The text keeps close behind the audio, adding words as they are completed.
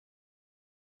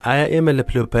ئایا ئێمە لە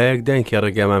پلۆپایەکدان کە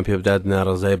ڕێگامان پێ بدات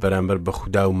ناڕەزای بەرامبەر بە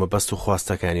خودا و مەبەست و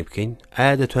خواستەکانی بکەین؟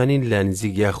 ئایا دەتوانین لە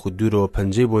نزیک یاخود دوورەوە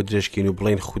پەنجەی بۆ درێژکەین و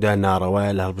بڵێن خودا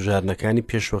ناڕەوایە لە هەڵبژاردنەکانی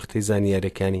پێشوەختەی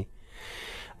زانیاریەکانی؟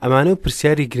 ئەمانە و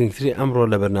پرسیاری گرنگتری ئەمڕۆ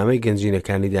لە بەرنامەی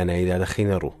گەنجینەکانی داناییدا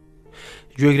دەخینە ڕوو.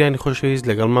 گوێگرانی خۆشەویست،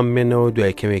 لەگەڵمان بمێنەوە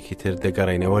دوای کەمێکی تر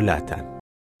دەگەڕێنەوە لاتان.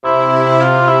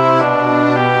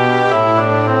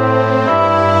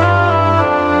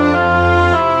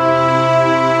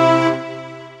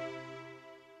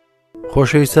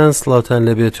 خۆشەویستان، سڵاوتان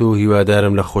لەبێت و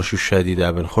هیوادارم لە خۆشی و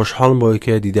شادیدا بن. خۆشحاڵم بۆی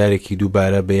کە دیدارێکی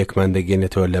دووبارە بە یەکمان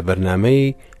دەگەێنێتەوە لە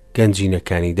بەرنامەی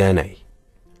گەنجینەکانی دانایی.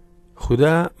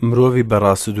 خودا مرۆڤی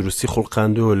بەڕاست و دروستی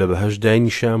خوڵقاندووە لە بەهەشدای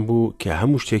نیشان بوو کە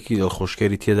هەموو شتێکی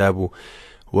دڵخۆشکەری تێدا بوو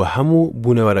و هەموو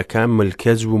بوونەوەرەکان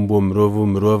ملکەج بوون بۆ مرۆڤ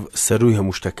و مرۆڤ سەرووی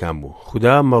هەموو شتەکان بوو.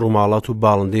 خودا مەڕووماڵات و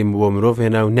باڵندەی بۆ مرۆڤ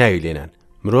هێنا و ناوی لێنان.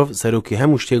 مرۆڤ سەرۆکی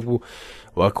هەموو شتێک بوو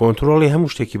و کۆنتڕۆڵی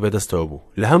هەموو شتێکی بەدەستەوە بوو.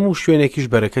 لە هەموو شوێنێکیش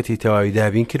بەرەکەتی تەواوی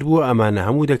دابین کردبوو. ئەمانە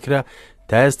هەموو دەکرا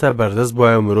تا ئێستا بەردەست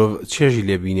بووە و مرۆڤ چێژی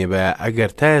لێبینێ بە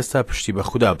ئەگەر تا ئێستا پشتی بە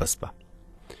خودا بەست بە.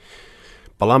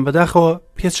 بەڵام بەداخەوە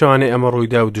پێچەوانەی ئەمە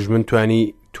ڕوویدا و دژمن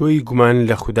توانی تۆی گومان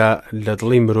لە خودا لە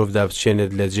دڵی مرۆڤدا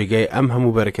بچێنێت لە جێگای ئەم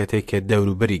هەموو بەرەکەتێک کە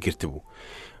دەوروبەری گرتبوو.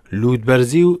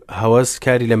 لوودبەرزی و هەوەس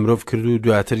کاری لە مرۆڤ کرد و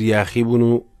دواتر یاخی بوون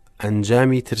و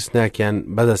ئەنجامی ترسناکیان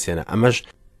بەدەستێنە. ئەمەش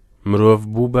مرۆڤ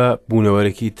بوو بە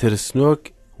بوونەوەرەکی ترسنۆک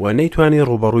و نەیتوانی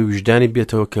ڕوبەڕووی وجدانی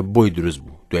بێتەوە کە بۆی دروست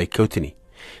بوو دوای کەوتنی.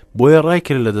 بۆیە ڕای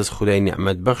کرد لە دەست خودای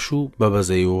نیعمەت بەخش و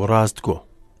بەبەزەی و ڕاستگۆ.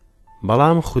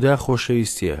 بەڵام خودا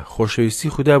خۆشەویستیە.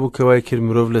 خۆشەویستی خودا بوو کە وای کرد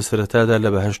مرۆڤ لە سەرەتادا لە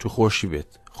بەهەشت و خۆشی بێت.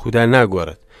 خودا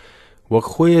ناگۆڕێت، وەک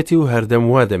خۆیەتی و هەردەم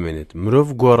وا دەمێنێت. مرۆڤ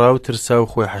گۆڕا و ترسا و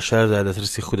خۆی حەشاردا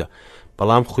دەترسی خودا.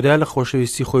 بەڵام خودا لە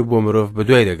خۆشەویستی خۆی بۆ مرۆڤ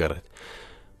بەدوای دەگەڕێت.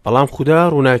 بەڵام خودا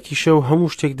ڕووناکیشە و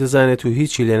هەموو شتێک دەزانێت و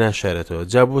هیچی لێ ناشارێتەوە.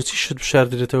 جا بۆچی شت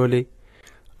بشاردرێتەوە لێی؟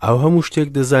 ئەو هەموو شتێک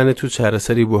دەزانێت و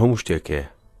چارەسەری بۆ هەموو شتێکەیە.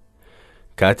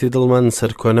 کاتی دڵمان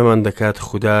سەرکۆنەمان دەکات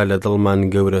خودا لە دڵمان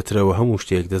گەورەترەوە هەموو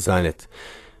شتێک دەزانێت.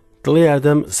 دڵی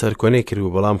ئادەم سەرکۆنەی کرد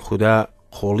و بەڵام خودا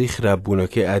خۆڵی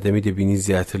خراپبوونەکەی ئادەمی دەبینی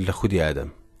زیاتر لە خودی ئادەم.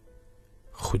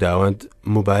 خوداوەند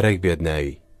مبارەک بێت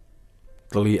ناوی.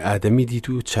 دڵی ئادەمی دیت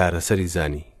و چارەسەری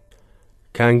زانی.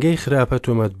 کانگەی خراپە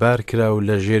تۆمەتبار کرا و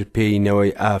لە ژێر پێی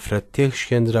نەوەی ئافرەت تێک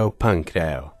شکێنرا و پانگ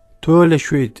کرایەوە. تۆ لە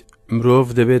شوێت مرۆڤ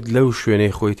دەبێت لەو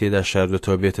شوێنەی خۆی تێدا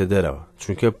شاردوێتەوە بێتە دەرەوە،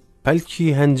 چونکە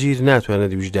پەلکی هەنجیر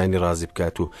ناتوانێت وجدانی ڕازی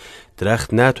بکات و درەخت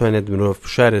ناتوانێت مرۆڤ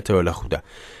بشارێتەوە لە خودا.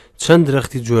 چەند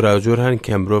درەختی جۆراوجۆر هەن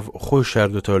کە مرۆڤ خۆی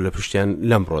شاردوێتەوە لە پشتیان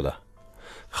لەمڕۆدا.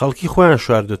 خەڵکی خۆیان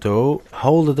شاردوێتەوە و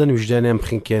هەوڵ دەدەن وجدانیان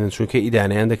بخینکێنن، چونکە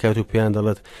ئیدانیان دەکات و پێیان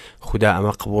دەڵێت خودا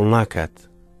ئەمە قبوڵ ناکات.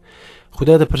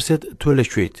 خودا دەپرسێت تۆ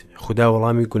لەکوێیت؟ خودا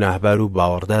وەڵامی گوناهبار و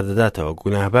باوەڕدار دەداتەوە.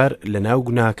 گوناهبار لە ناو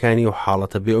گوناهەکانی و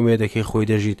حاڵەتە بێئومێدەکەی خۆی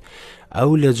دەژیت.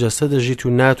 ئەو لە جەسە دەژیت و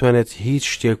ناتوانێت هیچ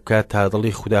شتێک بکات تا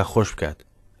دڵی خودا خۆش بکات.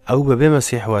 ئەو بەبێ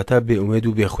مەسیح واتە بێئومێد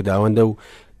و بێخوداوەندە و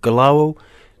گڵاوە و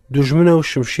دوژمنە و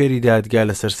شمشێری دادگا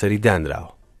لە سەرسەری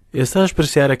دانراوە. ئێستاش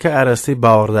پرسیارەکە ئاراستەی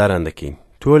باوەڕداران دەکەین.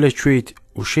 تۆ لەکوێیت؟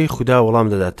 وشەی خودا وەڵام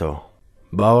دەداتەوە.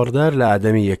 باوەڕدار لە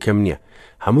ئادەمی یەکەم نییە.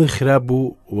 هەمووی خراپ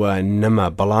بوو و نەما،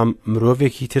 بەڵام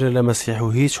مرۆڤێکی ترە لە مەسیح و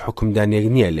هیچ حکمدانێک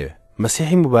نییە لێ.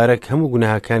 مەسیحی مبارەک هەموو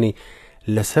گوناهەکانی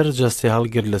لەسەر جەستی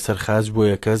هەڵگرت لەسەر خاج بۆ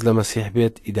یەکەس لە مەسیح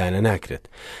بێت ئیدانە ناکرێت.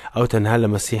 ئەو تەنها لە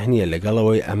مەسیح نییە،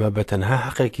 لەگەڵەوەی ئەمە بە تەنها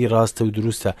حەقێکی ڕاستە و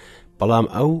دروستە، بەڵام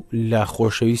ئەو لا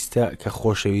خۆشەویستە کە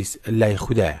خۆشەویست لای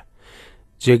خودایە.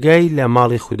 جێگای لە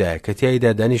ماڵی خودایە کە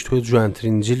تیایدا دانیشتووە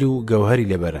جوانترین جل و گەوهەری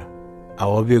لەبەرە.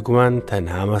 ئەوە بێگومان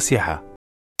تەنها مەسیحە.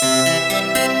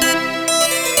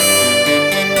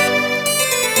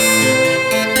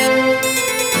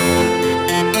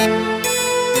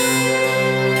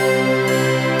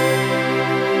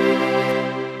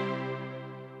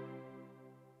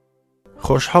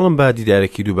 خۆشحاڵم با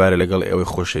دیدارێکی دووبارە لەگەڵ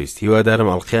ئێوەی خۆشەویست. هیوادارم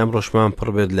ئەڵقەیەم ڕۆژمان پڕ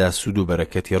بێت لە سوود و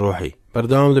بەرەکەتی ڕۆحی.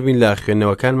 بەردەوام دەبین لە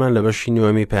خوێندنەوەکانمان لە بەشی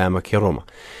نوێمی پەیامەکەی ڕۆما.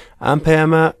 ئەم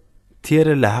پەیامە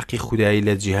تێرە لە حەقی خودایی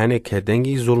لە جیهانێک کە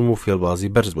دەنگی زوڵم و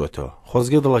فێڵبازی بەرز بووەتەوە.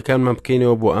 خۆزگە دڵەکانمان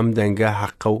بکەینەوە بۆ ئەم دەنگە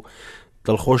حەقە و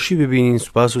دڵخۆشی ببینین،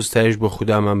 سوپاس و ستایش بۆ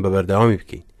خودامان بە بەردەوامی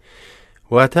بکەین.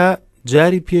 واتە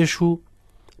جاری پێش و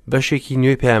بەشێکی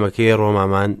نوێی پەیامەکەی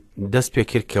ڕۆمامان دەست پێ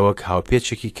کرد کە وەک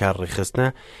هاوپێچێکی کارڕێخستنە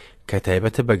کە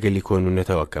تایبەتە بە گەلی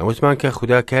کۆنوونەتەوەکە. وتمان کە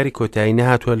خودا کاری کۆتایی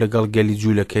نەهاتووە لەگەڵ گەلی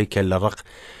جوولەکەی کە لە ڕق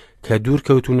کە دوور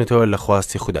کەوتونەتەوە لە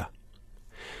خواستی خودا.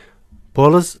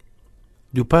 پۆلس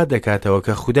دووپات دەکاتەوە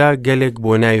کە خودا گەلێک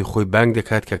بۆ ناوی خۆی بانگ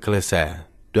دەکات کە کڵێسایە.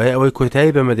 دوای ئەوەی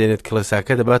کۆتایی بەمەدێنێت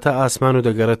کڵێساکە دەباتە ئاسمان و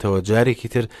دەگەڕێتەوە جارێکی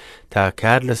تر تا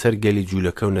کار لەسەر گەلی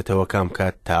جوولەکەونەتەوە کام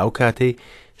کات تا ئەو کاتەی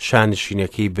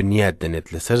شانشینەکەی بنیاد دەنێت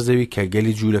لەسەر زەوی کە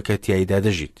گەلی جوولەکە تیایدا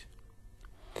دەژیت.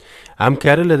 ئەم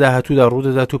کارە لە داهاتوودا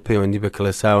ڕوودەدات و پەیوەندی بە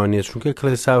کڵێساوە نیە، چونکە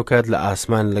کڵێساو کات لە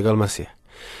ئاسمان لەگەڵ مەسیح.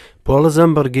 پۆڵس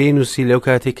ئەم بەڕگەی نووسی لەو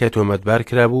کاتێک کە تۆمەتبار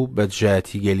کرابوو بە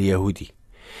دژایەتی گەلی یەهودی.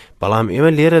 بەڵام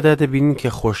ئێمە لێرەدا دەبینین کە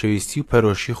خۆشەویستی و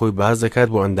پەرۆشی خۆی باز دەکات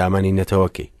بۆ ئەندامانی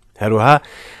نەتەوەکەی، هەروەها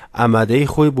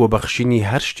ئامادەی خۆی بۆ بەخشینی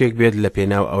هەر شتێک بێت لە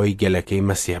پێناو ئەوەی گەلەکەی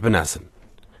مەسیح بناسن.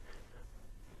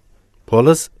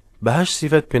 پۆڵس بەهەش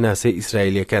سیفەت پێناسەی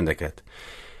ئیسرائیلیەکان دەکات.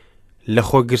 لە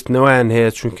خۆگرتنەوەیان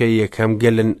هەیە چونکە یەکەم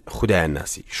گەلن خودایان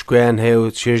ناسی، شکۆیان هەیە و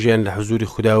چێژیان لە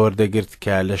حزوری خوددا وەردەگرت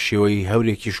کە لە شێوەی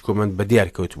هەورێکی شکۆمەند بەدیار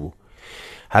کەوت بوو.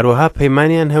 هەروەها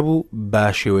پەیمانیان هەبوو بە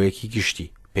شێوەیەکی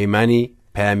گشتی، پەیمانی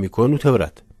پەیامی کۆن و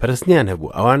تەورات. پەرستنیان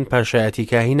هەبوو، ئەوان پاشایەتی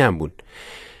کاهینان بوون.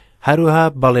 هەروەها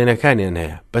بەڵێنەکانیان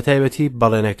هەیە، بەتایبەتی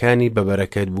بەڵێنەکانی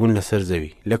بەبەرەکەت بوون لەسەر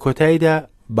زەوی. لە کۆتاییدا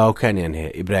باوکانیان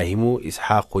هەیە، ئیبراهیم و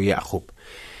ئیسحاق و یعقوب.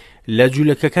 لە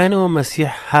جوولەکەکانەوە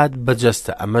مەسیح هات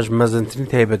بەجەستە، ئەمەش مەزنترین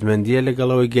تایبەتمەندیە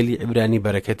لەگەڵەوەی گەلی عیبرانی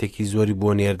بەرەکەتێکی زۆری بۆ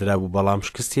نێردرا بوو، بەڵام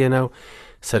شکستیانە و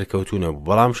سەرکەوتونە بوو.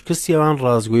 بەڵام شکستی ئەوان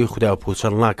ڕازگۆی خوددا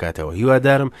پوچەڵ ناکاتەوە.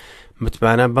 هیوادارم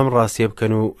متمانە بەم ڕاستیە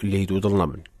بکەن و لێی دوو دڵ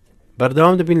نەبن.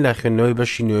 بەردەوام دەبین لە خوێندنەوەی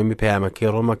بەشی نوێمی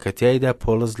پەیامەکەی ڕۆما کە تیایدا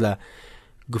پۆڵس لە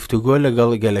گفتوگۆ لەگەڵ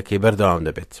گەلەکەی بەردەوام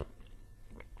دەبێت.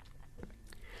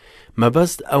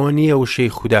 مەبەست ئەوە نییە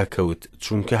وشەی خودا کەوت،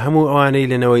 چونکە هەموو ئەوانەی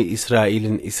لەنەوەی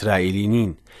ئیسرائیلن ئیسرائیلی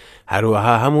نین،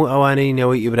 هەروەها هەموو ئەوانەی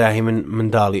نەوەی ئیبراهیمن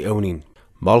منداڵی ئەو نین،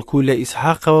 بەڵکو لە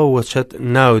ئیسحاقەوە وەچەت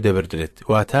ناودەبردرێت،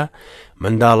 واتە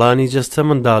منداڵانی جەستە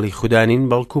منداڵی خودانین،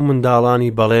 بەڵکو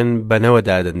منداڵانی بەڵێن بەنەوە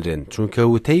دادەنرێن، چونکە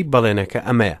وتەی بەڵێنەکە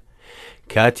ئەمەیە.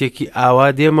 کاتێکی ئاوا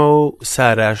دێمەوە و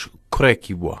ساراش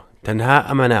کوڕێکی بووە، تەنها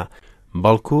ئەمەنا،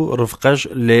 بەڵکو ڕفقەش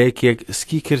لە یەکێک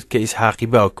سکی کرد کە ئیسحاقی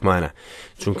باوکمانە،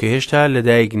 چونکە هێشتا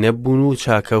لەدایک نەبوون و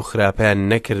چاکە و خراپیان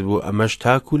نەکرد بوو. ئەمەش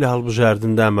تاکو لە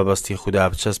هەڵبژاردندا مەبەستی خودا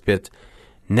بچەسپێت،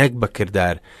 نەک بە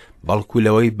کردار، بەڵکو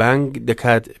لەوەی بانگ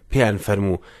دەکات پێیان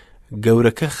فەرموو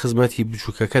گەورەکە خزمەتی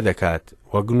بچووکەکە دەکات،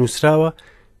 وەک نووسراوە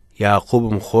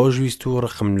یاقوبم خۆشویست و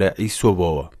ڕقم لە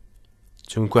ئیسۆبەوە،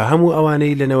 چونکە هەموو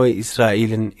ئەوانەی لەنەوەی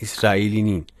ئیسرائیلن ئیسرائیلی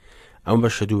نین. ئەم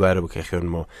بەشە دووبارە بکە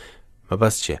خوێنمەوە.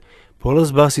 مەبەست چیە؟ پۆڵس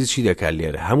باسی چی دەکات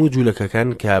لێرە؟ هەموو جوولەکەکان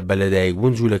کە بە لەدایک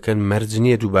بوون جوولەکەن مەرج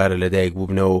نییە دووبارە لەدایک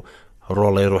بووبنەوە و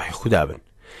ڕۆڵەی ڕۆحی خودا بن.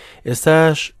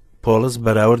 ئێستاش پۆڵس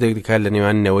بەراوردێک دەکات لە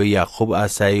نێوان نەوەی یاقوب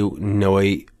ئاسایی و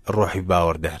نەوەی ڕۆحی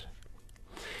باوەڕدار.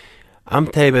 ئەم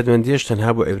تایبەتمەندیەش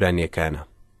تەنها بۆ عیبرانیەکانە.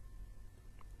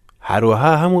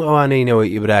 هەروەها هەموو ئەوانەی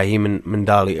نەوەی ئیبراهیمن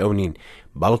منداڵی ئەو نین،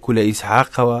 بەڵکو لە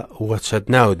ئیسحاقەوە وەچەت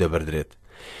ناودەبردرێت.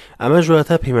 ئەمە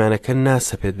ژواتە پەیمانەکە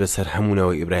ناسەپێت بەسەر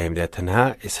هەموونەوەی ئیبراهیمدا، تەنها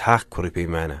ئیسحاق کوڕی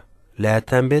پەیمانە.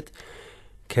 لایەتان بێت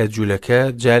کە جوولەکە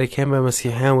جارێکیان بە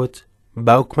مەسیحیان وت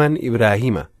باوکمان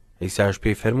ئیبراهیمە، ئیساش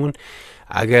پێی فەرموون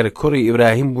ئەگەر کوڕی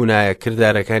ئیبراهیم بوونایە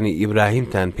کردارەکانی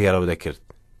ئیبراهیمتان پێڕەو دەکرد.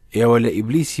 ئێوە لە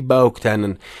ئیبلیسی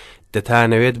باوکتانن،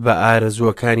 دەتانەوێت بە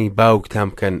ئارەزووەکانی باوکتان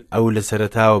بکەن. ئەو لە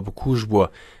سەرەتاوە بکوژ بووە،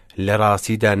 لە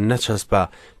ڕاستیدا نەچەسپا،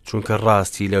 چونکە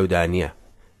ڕاستی لەودا نییە.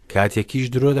 کاتێکیش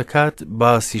درۆ دەکات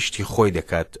باسی شتی خۆی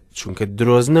دەکات، چونکە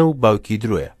درۆزنە و باوکی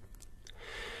درۆیە.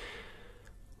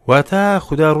 واتە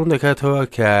خودا ڕوون دەکاتەوە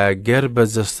کە گەر بە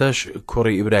جەستەش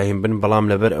کوڕی ئیبراهیم بن، بەڵام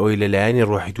لەبەر ئەوەی لەلایەنی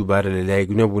ڕۆحی دووبارە لەلایەک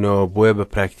نەبوونەوە بۆیە بە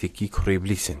پراکتیکی کوڕی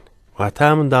ئیبلیسن. واتە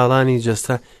منداڵانی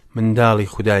جەستە منداڵی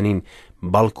خودانین،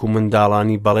 بەڵکو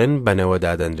منداڵانی بەڵێن بەنەوە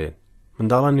دادەنرێن.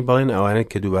 منداڵانی بەڵێن ئەوانە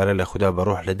کە دووبارە لە خودا بە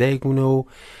ڕۆح لەدایک بوونەوە و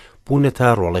بوونە تا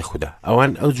ڕۆڵەی خودا.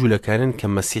 ئەوان ئەو جوولەکانن کە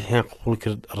مەسیحیان قبول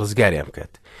کرد ڕزگاریان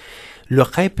بکات.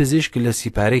 لۆقای پزیشک لە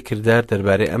سیپارەی کردار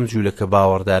دەربارەی ئەم جوولەکە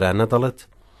باوەڕدارانە دەڵێت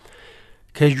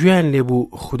کە گوێیان لێبوو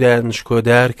خودایان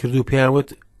شکۆدار کرد و پیاوت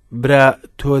برا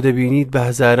تۆ دەبینیت بە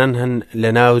هەزاران هەن لە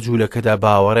ناو جوولەکەدا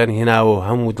باوەڕیان هێناوە و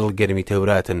هەموو دڵگەرمی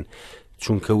تەوراتن،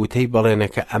 چونکە وتەی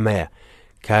بەڵێنەکە ئەمەیە.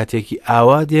 کاتێکی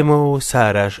ئاوا دێمەوە و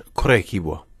ساراش کوڕێکی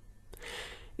بووە.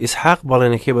 ئیسحاق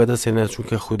بەڵێنەکەی بەدەستێنا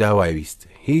چونکە خودا وایویست.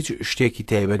 هیچ شتێکی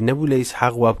تایبەت نەبوو لە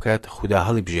ئیسحاق وا بکات خودا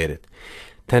هەڵی بژێرێت.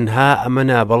 تەنها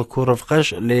ئەمەنا، بەڵکو ڕفقەش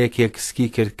لە یەکێک سکی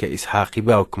کرد کە ئیسحاقی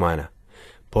باوکمانە.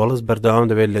 پۆڵس بەردەوام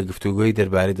دەبێت لە گفتوگۆی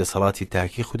دەربارەی دەسەڵاتی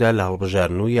تاکی خودا لە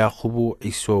هەڵبژاردن و یاقوب و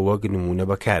ئیسۆ وەک نمونە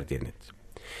بەکاردێنێت،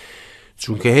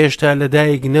 چونکە هێشتا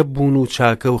لەدایک نەبوون و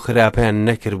چاکە و خراپیان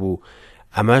نەکرد بوو.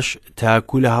 ئەمەش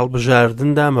تاکو لە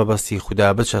هەڵبژاردندا مەبەستی خودا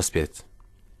بچەسپێت.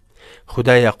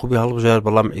 خودا یاقوبی هەڵبژار،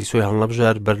 بەڵام ئیسۆی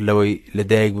هەڵنەبژار بەر لەوەی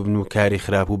لەدایک ببن و کاری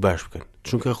خراپ و باش بکەن،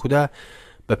 چونکە خودا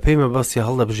بە پێی مەبەستی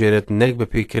هەڵدەبژێرێت، نەک بە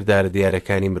پێی کردارە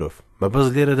دیارەکانی مرۆڤ.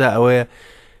 مەبەست لێرەدا ئەوەیە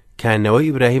کانەوەی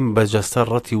ئیبراهیم بەجەستە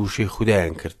ڕەتی وشەی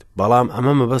خودایان کرد، بەڵام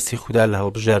ئەمە مەبەستی خودا لە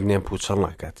هەڵبژاردنیان پوچەڵ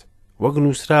ناکات. وەک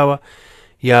نووسراوە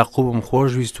یاقوبم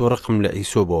خۆشویست و ڕقم لە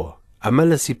ئیسۆبەوە. ئەمە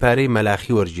لە سیپارەی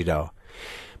مەلاخی وەرگیراوە.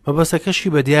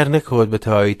 مەبەستەکەشی بە دیار نەکەوت بە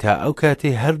تەواوی تا ئەو کاتێ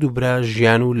هەردوو برا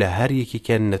ژیان و لە هەر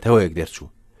یەکێکیان نەتەوەیەک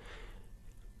دەرچوو.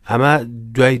 ئەمە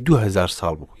دوای 2000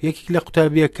 ساڵ بوو. یەکێک لە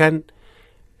قوتابیەکان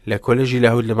لە کۆلێژی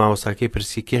لاهود لە مامۆستاکەی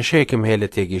پرسی کێشەیەکم هەیە لە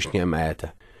تێگەیشتنی ئەم ئاەتە،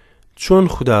 چۆن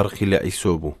خودا ڕقی لە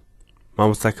ئیسۆ بوو؟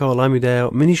 مامۆستاکە وەڵامیدایە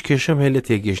منیش کێشەم هەیە لە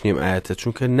تێگەیشتنی ئەم ئاەتە،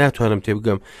 چونکە ناتوانم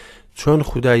تێبگەم چۆن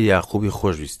خودا یاقوبی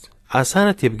خۆشویست.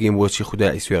 ئاسانە تێبگەین بۆچی خودا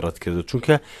ئیسۆی ڕەت کردو،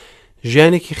 چونکە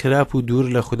ژیانێکی خراپ و دوور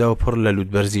لە خودا و پڕ لە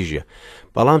لوودبەرزیژە.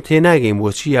 بەڵام تێناگەین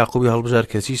بۆچی یاقوبی هەڵبژار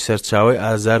کەچی سەرچاوی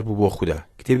ئازار بوو بۆ خودا.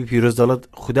 کتێبی پیرۆز دەڵێت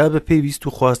خودا بە پێی ویست و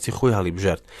خواستی خۆی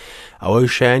هەڵیبژارد. ئەوەی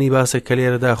شایانی باسە کە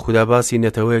لێرەدا خودا باسی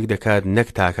نەتەوەیەک دەکات نەک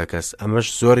تاکە کەس. ئەمەش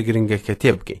زۆر گرنگە کە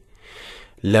تێبگەین.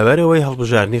 لەبەرەوەی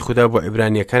هەڵبژاردنی خودا بۆ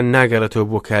عیبرانیەکان ناگەڕێتەوە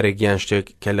بۆ کارێک یان شتێک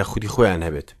کە لە خودی خۆیان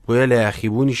هەبێت، بۆیە لە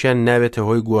یاخیبوونیشان نابێتە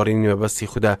هۆی گۆڕینی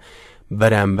مەبەستی خودا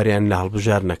بەرامبەریان لە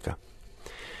هەڵبژاردنەکە.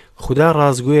 خودا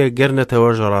ڕازگۆیە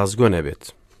گەرنەتەوەش ڕازگۆ نەبێت.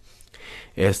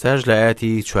 ئێستاش لە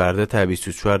ئاەتی 14 تا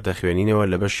 24 دەخوێنینەوە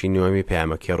لە بەشی نوێمی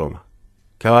پەیامەکەی ڕۆما.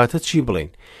 کەواتە چی بڵین؟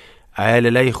 ئایا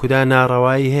لە لای خودا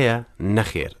ناڕەوایی هەیە؟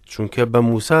 نەخێر، چونکە بە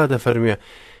موسا دەفەرمێ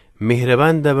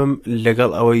میهرەبان دەبم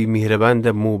لەگەڵ ئەوەی میهرەبان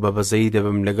دەبم و بە بەزەیی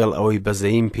دەبم لەگەڵ ئەوەی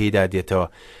بەزەییم پێیدا دێتەوە،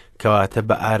 کەواتە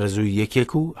بە ئارەزووی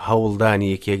یەکێک و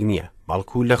هەوڵدانی یەکێک نییە،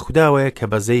 بەڵکو لە خوداوەیە کە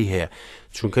بەزەی هەیە،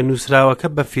 چونکە نووسراوەکە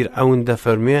بە فیرعەون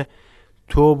دەفەرمێ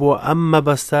تۆ بۆ ئەم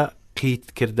مەبەستە قیت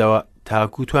کردەوە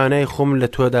تاکو توانای خۆم لە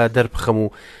تۆدا دەربخەم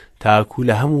و تاکو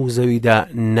لە هەموو زەویدا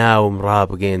ناوم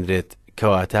ڕابگەیەندرێت.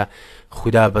 کەواتە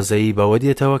خودا بەزەیی بەوە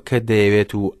دێتەوە کە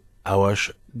دەیەوێت و ئەوەش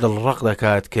دڵڕق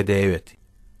دەکات کە دەیەوێت.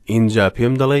 اینجا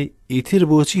پێم دەڵێ ئیتر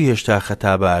بۆچی هێشتا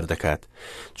خەتابار دەکات؟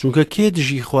 چونکە کێ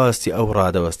دژی خواستی ئەو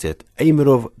ڕادەوەستێت؟ ئەی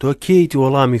مرۆڤ تۆ کێیت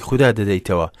وەڵامی خودا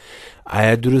دەدەیتەوە؟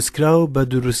 ئایا دروستکراو بە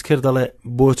دروستکرد دەڵێ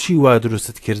بۆچی وا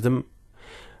دروستت کردم؟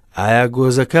 ئایا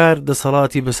گۆزەکار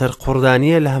دەسەڵاتی بەسەر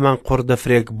قوڕدانیە لە هەمان قوڕ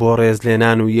دەفرێک بۆ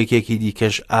ڕێزلێنان و یەکێکی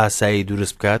دیکەش ئاسایی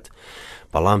دروست بکات؟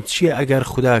 بەڵام چییە ئەگەر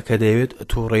خودا کە دەیەوێت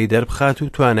تووڕێی دەربخات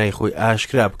و توانای خۆی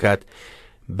ئاشکرا بکات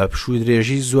بە پشوو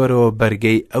درێژی زۆرەوە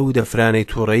بەرگەی ئەو دەفرانەی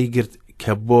تووڕێی گرت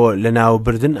کە بۆ لە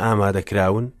ناوبردن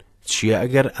ئامادەکراون؟ چییە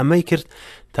ئەگەر ئەمەی کرد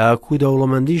تاکو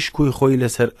دەوڵەمەندیش کوی خۆی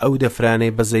لەسەر ئەو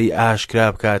دەفرانەی بەزەی ئاشکرا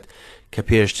بکات کە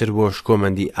پێشتر بۆ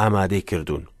شکۆمەندی ئامادەی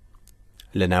کردوون؟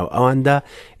 لە ناو ئەواندا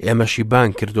ئێمەشی بان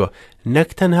کردووە نەک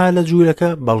تەنها لە جوولەکە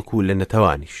بەڵکو لە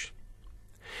نەتەوانیش.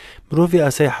 مرۆڤی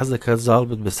ئاسای حەز دەکات زاڵ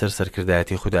بێت بەسەر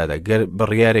سەرکردایەتی خودادا. گەر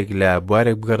بڕیارێک لە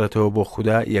بوارێک بگەڕێتەوە بۆ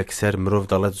خودا یەکسەر مرۆڤ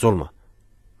دەڵێت زوڵمە.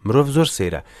 مرۆڤ زۆر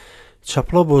سەیرە،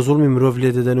 چەپڵە بۆ زوڵمی مرۆڤ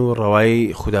لێ دەدەن و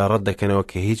ڕەوایی خودا ڕەت دەکەنەوە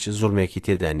کە هیچ زوڵمێکی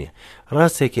تێدا نییە.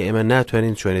 ڕاستێک کە ئێمە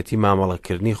ناتوانین چۆنێتی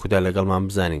مامەڵەکردنی خودا لەگەڵمان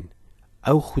بزانین.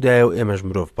 ئەو خودایە و ئێمەش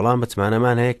مرۆڤ، بەڵام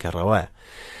بتمانەمان هەیە کە ڕەوایە.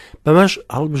 بەمەش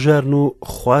هەڵبژاردن و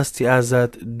خواستی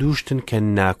ئازاد دووشتن کە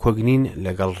ناکۆگنین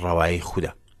لەگەڵ ڕەوایی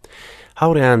خودا.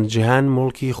 هاوڕێیان جیهان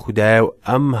مڵکی خودایە و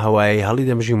ئەم هەوایی هەڵی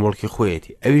دەمژی مڵکی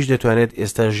خۆیەتی. ئەویش دەتوانێت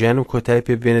ئێستا ژیانم کۆتایی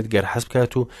پێ بێنێت گەر حەز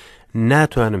بکات و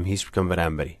ناتوانم هیچ بکەم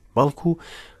بەرامبەری، بەڵکو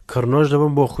کڕنۆش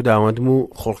دەبم بۆ خوداوەندم و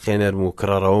خوڵقێنەرم و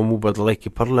کڕەڕەوەم و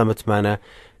بەدڵێکی پڕ لە متمانە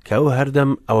کە ئەو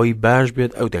هەردەم ئەوەی باش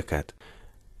بێت ئەو دەکات.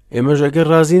 ئێمەش ئەگەر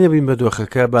ڕازی نەبین بە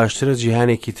دۆخەکە باشترە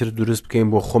جیهانێکی تر دروست بکەین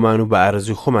بۆ خۆمان و بە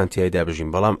ئارەزوی خۆمان تیایدا بژین،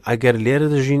 بەڵام ئەگەر لێرە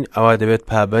دەژین ئەوا دەبێت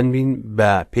پابەند بین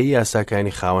بە پێی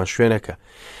یاساکانی خاوەن شوێنەکە.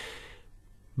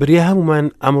 بریا هەمومان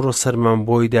ئەمڕۆ سەرمان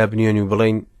بۆی دابنیێنی و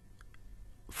بڵین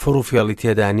فڕوفێڵی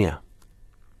تێدا نییە،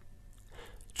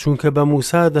 چونکە بە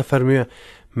موسا دەفەرمێ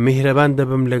میهرەبان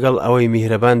دەبم لەگەڵ ئەوەی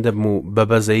میهرەبان دەبم و بە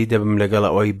بەزەیی دەبم لەگەڵ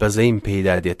ئەوەی بەزەیم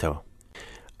پێیدا دێتەوە.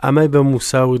 ئەمەی بە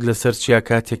موساود لەسەر چیا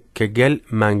کاتێک کە گەل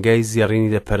مانگای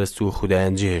زیێڕینی دەپەرست و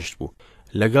خودایان جێهێشت بوو.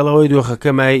 لەگەڵ ئەوەی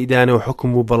دۆخەکە مای ئیدانە و حکم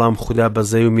بوو، بەڵام خوددا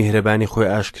بەزەی و میهرەبانی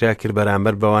خۆی ئاشکرا کرد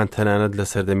بەرامبەر بەوان تەنانەت لە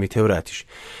سەردەمی تەوراتیش.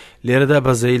 لێرەدا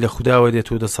بەزەی لە خوداوە دێت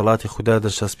و دەسەڵاتی خوددا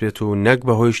دەشەسپێت و نەک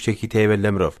بەهۆی شتێکی تایبەت لە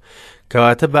مرۆڤ،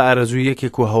 کەواتە بە ئارەزووی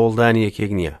یەکێک و هەوڵدانی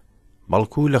یەکێک نییە،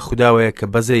 بەڵکو لە خوداوەیە کە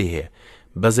بەزەی هەیە.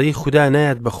 بەزەی خوددا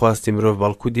نایەت بە خواستی مرۆڤ،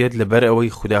 بەڵکو دێت لەبەر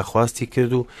ئەوەی خوددا خواستی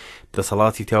کرد و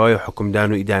دەسەڵاتی تەواوی حکمدان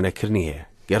و ئیدانەکردنی هەیە.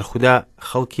 گەر خوددا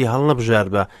خەڵکی هەڵنەبژار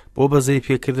بە بۆ بەزەی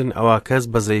پێکردن ئەوە کەس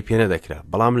بەزەی پێ نەدەکرا،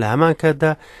 بەڵام لە هەمان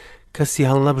کاتدا کەسی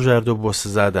هەڵنەبژاردۆ بۆ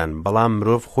سزادان، بەڵام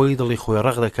مرۆڤ خۆی دڵی خۆی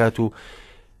ڕق دەکات و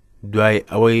دوای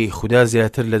ئەوەی خوددا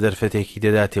زیاتر لە دەرفەتێکی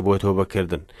دەداتێ بۆتەوە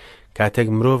بەکردن. کاتێک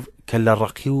مرۆڤ کە لە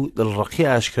ڕقی و دڵڕقی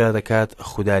ئاشکرا دەکات،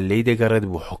 خوددا لێی دەگەڕێت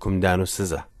بۆ حکمدان و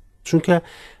سزا، چونکە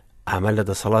ئەمە لە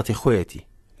دەسەڵاتی خۆیەتی.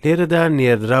 لێرەدا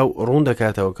نێردرا و ڕوون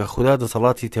دەکاتەوە کە خوددا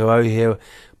دەسەڵاتی تەواوی هەیە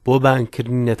بۆ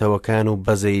بانگکردنی نەتەوەکان و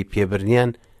بەزەی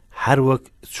پێبرنیان، هەر وەک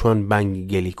چۆن بانگی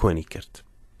گەلی کۆنی کرد.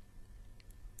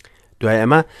 دوای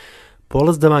ئەمە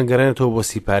پۆڵس دەمانگەڕێنێتەوە بۆ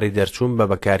سیپاری دەرچوون بە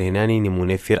بەکارهێنانی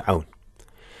نمونەی فیرعەون،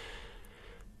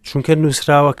 چونکە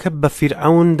نووسراوەکە بە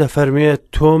فیرعەون دەفەرمێت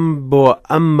تۆم بۆ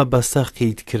ئەم مەبەستە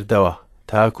قیت کردەوە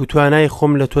تاکو توانای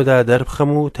خۆم لە تۆدا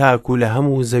دەربخەم و تاکو لە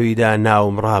هەموو زەویدا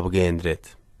ناوم ڕابگەیەندرێت.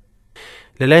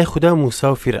 لە لای خودا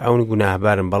موسا و فیرعون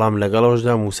گوناهبارن، بەڵام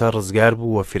لەگەڵەوەشدا موسا ڕزگار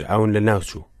بوو و فیرعون لە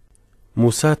ناوچوو.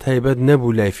 موسا تایبەت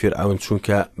نەبوو لای فیرعون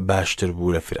چونکە باشتر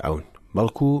بوو لە فیرعون،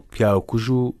 بەڵکو پیاوکوژ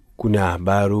و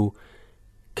گوناهبار و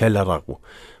کە لە ڕق بوو.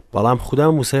 بەڵام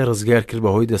خودا موسای ڕزگار کرد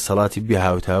بەهۆی دەسەڵاتی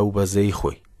بێهاوتا و بەزەی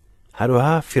خۆی.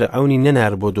 هەروەها فیرعونی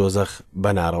نەنار بۆ دۆزەخ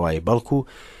بە ناڕەوایی، بەڵکو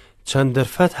چەند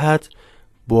دەرفەت هات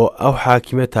بۆ ئەو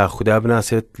حاکمە تا خودا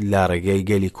بناسێت لا ڕێگەی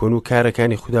گەلی کۆن و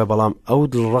کارەکانی خودا، بەڵام ئەو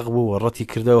دڵڕق بوو و ڕەتی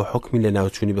کردەوە حکمی لە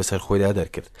ناوچوونی بەسەر خۆیدا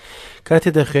دەرکرد. کاتێ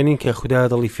دەخوێنین کە خودا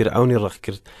دڵی فیرعونی ڕق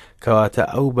کرد، کەواتە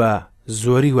ئەو بە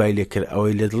زۆری وای لێ کرد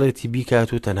ئەوەی لە دڵێتی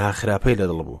بیکات و تەنها خراپەی لە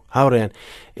دڵ بوو. هاوڕێیان،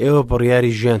 ئێوە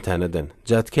بڕیاری ژیانتانە دەن،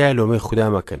 جاتکایە لۆمەی خودا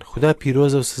مەکەن. خودا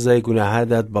پیرۆزە و سزای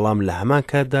گوناهادات، بەڵام لە هەمان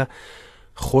کاتدا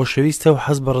خۆشەویستە و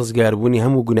حەز بە ڕزگاربوونی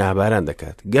هەموو گوناهباران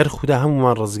دەکات. گەر خودا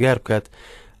هەمومان ڕزگار بکات،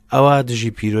 ئەوە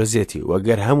دژی پیرۆزیەتی،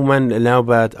 وەگەر هەمومان لەناو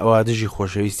بات، ئەوە دژی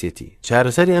خۆشەویستێتی.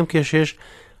 چارەسەری ئەم کێشەش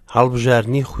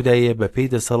هەڵبژاردنی خودایە بە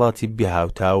پێی دەسەڵاتی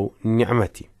بێهاوتا و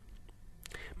نیعمەتی.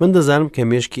 من دەزانم کە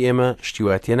مێشکی ئێمە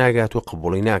شتیواتیە ناگات و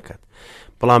قبوڵی ناکات،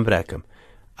 بەڵام براکەم،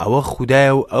 ئەوە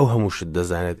خودایە و ئەو هەموو شت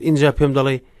دەزانێت. اینجا پێم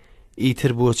دەڵێ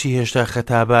ئیتر بۆچی هێشتا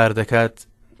خەتابار دەکات؟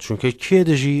 چونکە کێ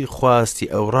دژی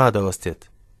خواستی ئەو ڕادەوەستێت؟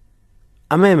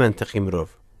 ئەمەیە منتەقی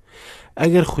مرۆڤ.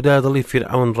 ئەگەر خودا دڵی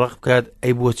فیرعون ڕق بکات،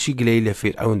 ئەی بۆچی گلەی لە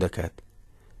فیرعون دەکات؟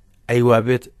 ئەی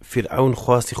وابێت فیرعون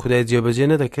خواستی خودای جێبەجێ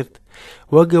نەدەکرد؟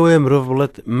 وەگەوەیە مرۆڤ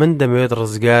بڵێت من دەمەوێت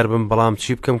ڕزگار بم، بەڵام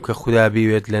چی بکەم کە خودا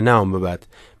بیوێت لە ناوم ببات،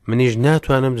 منیش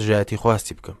ناتوانم دژایەتی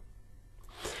خواستی بکەم.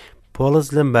 پۆڵس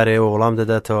لەم بارەیەوە وەڵام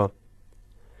دەداتەوە: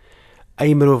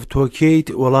 ئەی مرۆڤ، تۆ کێیت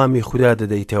وەڵامی خودا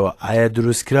دەدەیتەوە؟ ئایا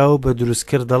دروستکراوە بە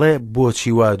دروستکرد دەڵێ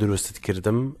بۆچی وا دروستت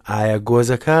کردم؟ ئایا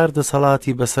گۆزەکار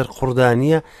دەسەڵاتی بەسەر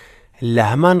قوڕدانیە لە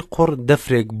هەمان قوڕ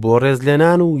دەفرێک بۆ ڕێز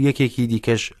لێنان و یەکێکی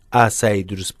دیکەش ئاسایی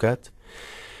دروست بکات؟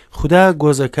 خودا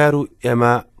گۆزەکار و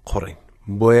ئێمە قوڕین،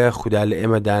 بۆیە خودا لە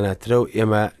ئێمە داناترە و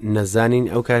ئێمە نەزانین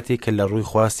ئەو کاتێک کە لە ڕووی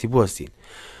خواستی بوەستین.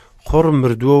 قوڕ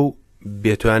مردووە و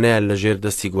بێتوانەیە لە ژێر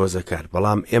دەستی گۆزەکار،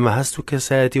 بەڵام ئێمە هەست و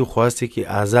کەسایەتی و خواستێکی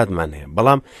ئازادمان هەیە.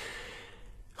 بەڵام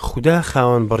خودا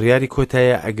خاوەن بڕیاری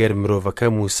کۆتایە ئەگەر مرۆڤەکە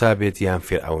موسا بێت یان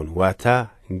فیرعون، واتە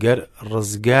گەر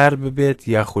ڕزگار ببێت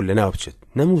یاخود لە ناو بچێت.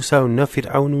 نە موسا و نە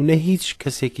فیرعون و نە هیچ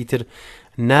کەسێکی تر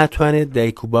ناتوانێت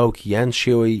دایک و باوکی یان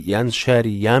شێوەی یان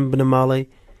شاری یان بنەماڵی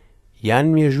یان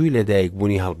مێژووی لە دایک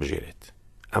بوونی هەڵبژێرێت.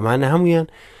 ئەمانە هەمویان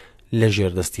لە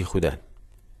ژێردەستی خودان.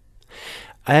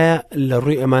 ئایا لە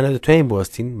ڕووی ئەمانە دەتوانین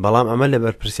بوەستین؟ بەڵام ئەمە لە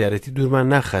بەرپرسیارەتی دوورمان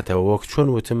ناخاتەوە. وەک چۆن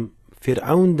وتم،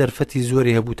 فیرعون دەرفەتی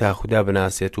زۆری هەبوو تا خودا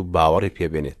بناسێت و باوەڕی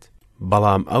پێبێنێت،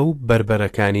 بەڵام ئەو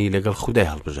بربەرەکانی لەگەڵ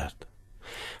خودای هەڵبژارد.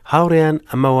 هاوڕێیان،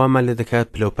 ئەمە وامان لێ دەکات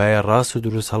پلەپایە ڕاست و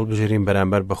دروست هەڵبژێرین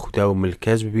بەرامبەر بە خودا و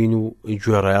ملکەز ببین و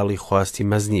گوێڕایاڵی خواستی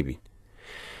مەزنی بین.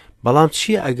 بەڵام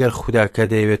چییە ئەگەر خودا کە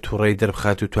دەیەوێت تووڕێی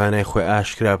دەربخات و توانای خۆی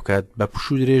ئاشکرا بکات، بە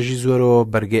پشوو درێژی زۆرەوە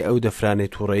بەرگەی ئەو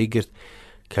دەفرانەی تووڕێی گرت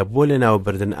کە بۆ لە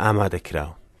ناوبردن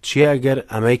ئامادەکراوە؟ چییە ئەگەر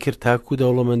ئەمەی کرد تاکو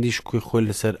دەوڵەمەندی شکوی خۆی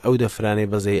لەسەر ئەو دەفرانەی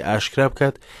بەزەی ئاشکرا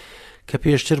بکات کە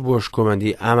پێشتر بۆ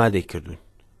شکۆمەندی ئامادەی کردوون؟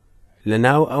 لە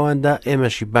ناو ئەواندا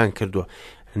ئێمەشی بان کردووە،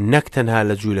 نەک تەنها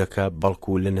لە جوولەکە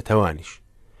بەڵکو لە نەتەوانیش.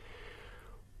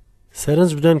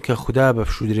 سەرنج بدەن کە خودا بە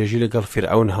پشوو درێژی لەگەڵ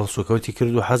فیرعون هەڵسوکەوتی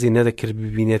کرد و حەزی نەدەکرد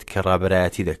ببینێت کە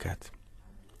ڕابەرایەتی دەکات.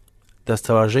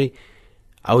 دەستەواژەی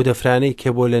ئەو دەفرانەی کە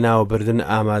بۆ لە ناوبردن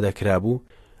ئامادەکرا بوو،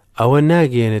 ئەوە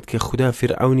ناگەێنێت کە خودا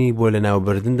فیرعونی بۆ لە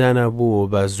ناوبردن دانابوو و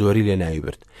بە زۆری لە ناوی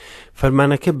برد.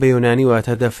 فەرمانەکە بە یۆنانی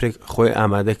واتە دەفرێک خۆی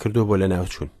ئامادە کردو بۆ لە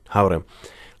ناوچوون. هاوڕێم،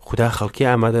 خودا خەڵکی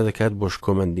ئامادە دەکات بۆ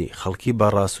شکۆمەندی، خەڵکی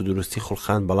بەڕاست و دروستی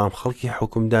خوڵخان، بەڵام خەڵکی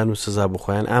حکومدان و سزا بۆ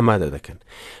خۆیان ئامادە دەکەن.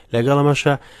 لەگەڵ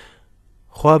ئەمەشە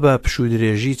خوا بە پشوو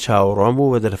درێژی چاوەڕوان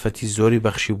بوو و دەرفەتی زۆری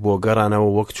بەخشی بۆ گەڕانەوە،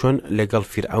 وەک چۆن لەگەڵ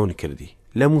فیرعون کردی.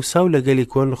 لە موسا و لە گەلی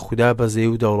کۆن خودا بەزەی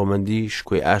و دەوڵەمەندی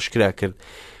شکۆی ئاشکرا کرد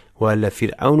و لە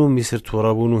فیرعون و میسر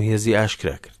تووڕەبوون و هێزی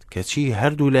ئاشکرا کرد، کەچی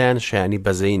هەردوو لایەن شایانی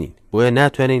بەزەینین، بۆیە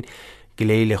ناتوانین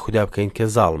گلەی لە خودا بکەین کە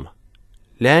زاڵمە.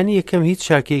 لایەنی یەکەم هیچ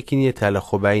شاکەیەکی نییە تا لە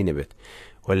خۆبایی نەبێت،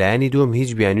 و لایەنی دووەم هیچ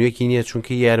بیانوویەکی نییە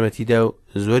چونکە یارمەتیدا و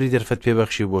زۆری دەرفەت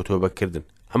پێبەخشی بۆ تۆ بەکردن.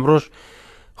 ئەمڕۆژ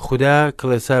خودا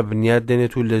کڵێسا بنیاد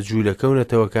دێنێت و لە جوولەکە و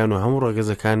نەتەوەکان و هەموو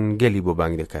ڕەگەزەکان گەلی بۆ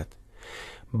بانگ دەکات.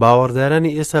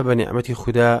 باوەڕدارانی ئێستا بە نیعمەتی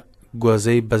خودا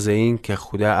گۆزەی بەزەین کە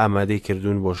خودا ئامادەی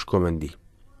کردوون بۆ شکۆمەندی.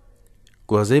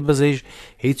 گۆزەی بەزەیش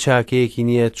هیچ شاکەیەکی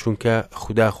نییە چونکە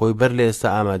خودا خۆی بەر لە ئێستا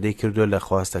ئامادەی کردووە لە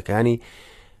خواستەکانی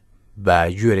بە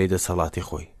گوێرەی دەسەڵاتی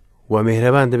خۆی، و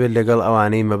میهرەبان دەبێت لەگەڵ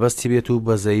ئەوانەی مەبەستی بێت و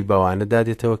بەزەی بەوانە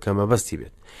دادێتەوە کە مەبەستی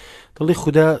بێت. دڵی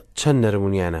خودا چەند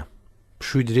نەرمونیانە،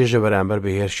 پشووی درێژە بەرامبەر بە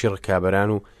هێرشی ڕکابەران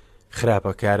و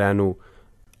خراپەکاران و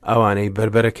ئەوانەی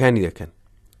بربەرەکانی دەکەن.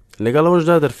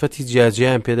 لەگەڵەوەشدا دەرفەتی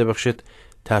جیاجیان پێدەبەخشێت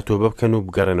تا تۆبە بکەن و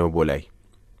بگەڕێنەوە بۆ لای.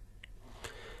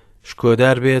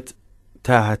 شکۆدار بێت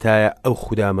تا هەتایە ئەو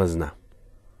خودا مەزنە.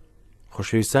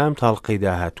 خۆشەویستان، تاڵقەی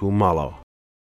داهاتوو ماڵەوە.